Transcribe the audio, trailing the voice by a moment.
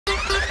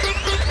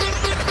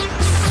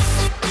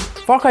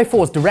Far Cry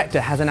 4's director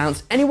has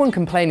announced anyone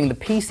complaining the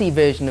PC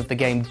version of the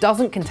game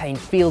doesn't contain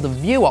field of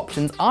view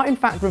options are in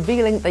fact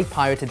revealing they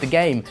pirated the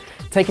game.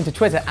 Taken to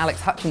Twitter, Alex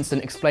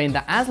Hutchinson explained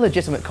that as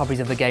legitimate copies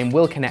of the game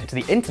will connect to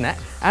the internet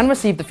and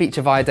receive the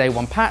feature via day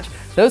one patch,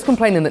 those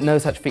complaining that no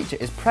such feature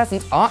is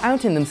present are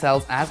outing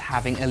themselves as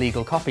having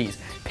illegal copies.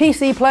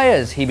 PC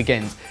players, he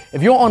begins.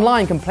 If you're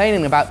online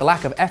complaining about the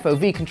lack of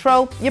FOV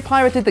control, you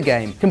pirated the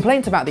game.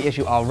 Complaints about the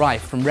issue are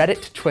rife from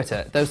Reddit to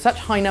Twitter, though such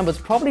high numbers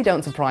probably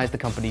don't surprise the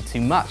company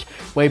too much.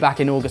 Way back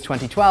in August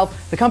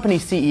 2012, the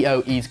company's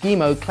CEO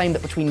ign-news claimed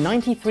that between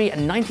 93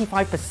 and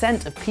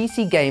 95% of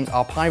PC games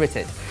are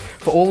pirated.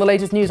 For all the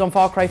latest news on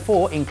Far Cry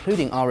 4,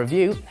 including our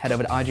review, head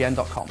over to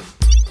ign.com.